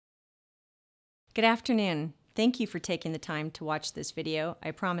Good afternoon. Thank you for taking the time to watch this video.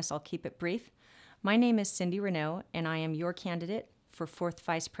 I promise I'll keep it brief. My name is Cindy Renaud, and I am your candidate for 4th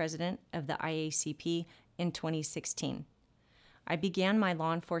Vice President of the IACP in 2016. I began my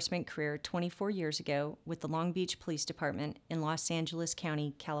law enforcement career 24 years ago with the Long Beach Police Department in Los Angeles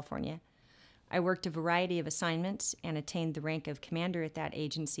County, California. I worked a variety of assignments and attained the rank of commander at that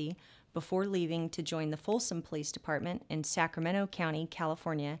agency before leaving to join the Folsom Police Department in Sacramento County,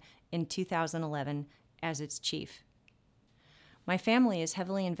 California in 2011 as its chief. My family is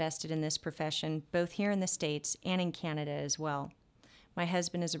heavily invested in this profession, both here in the States and in Canada as well. My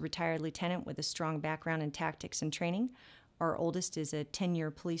husband is a retired lieutenant with a strong background in tactics and training. Our oldest is a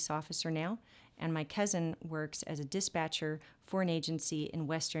 10-year police officer now, and my cousin works as a dispatcher for an agency in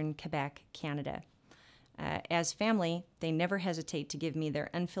Western Quebec, Canada. As family, they never hesitate to give me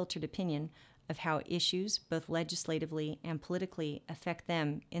their unfiltered opinion of how issues, both legislatively and politically, affect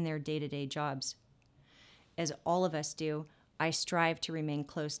them in their day-to-day jobs. As all of us do, I strive to remain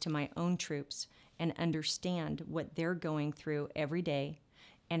close to my own troops and understand what they're going through every day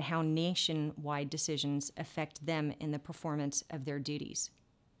and how nationwide decisions affect them in the performance of their duties.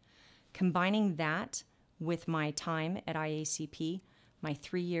 Combining that with my time at IACP, my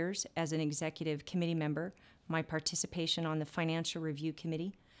 3 years as an executive committee member, my participation on the Financial Review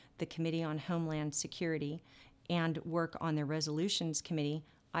Committee, the Committee on Homeland Security, and work on the Resolutions Committee,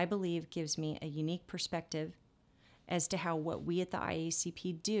 I believe gives me a unique perspective as to how what we at the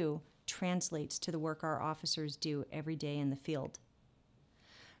IACP do translates to the work our officers do every day in the field.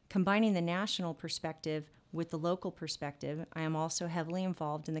 Combining the national perspective with the local perspective, I am also heavily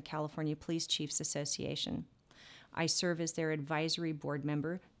involved in the California Police Chiefs Association. I serve as their advisory board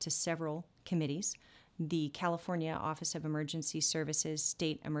member to several committees, the California Office of Emergency Services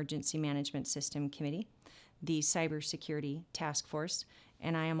State Emergency Management System Committee, the Cybersecurity Task Force,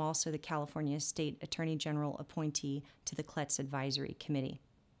 and I am also the California State Attorney General appointee to the CLETS Advisory Committee.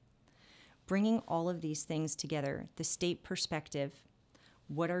 Bringing all of these things together, the state perspective,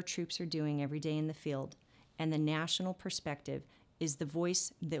 what our troops are doing every day in the field, and the national perspective is the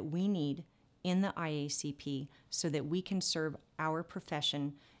voice that we need in the IACP so that we can serve our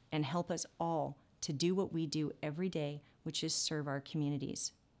profession and help us all to do what we do every day, which is serve our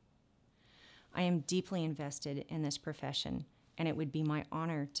communities. I am deeply invested in this profession, and it would be my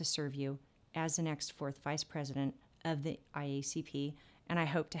honor to serve you as the next 4th Vice President of the IACP, and I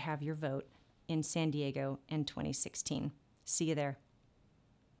hope to have your vote in San Diego in 2016. See you there.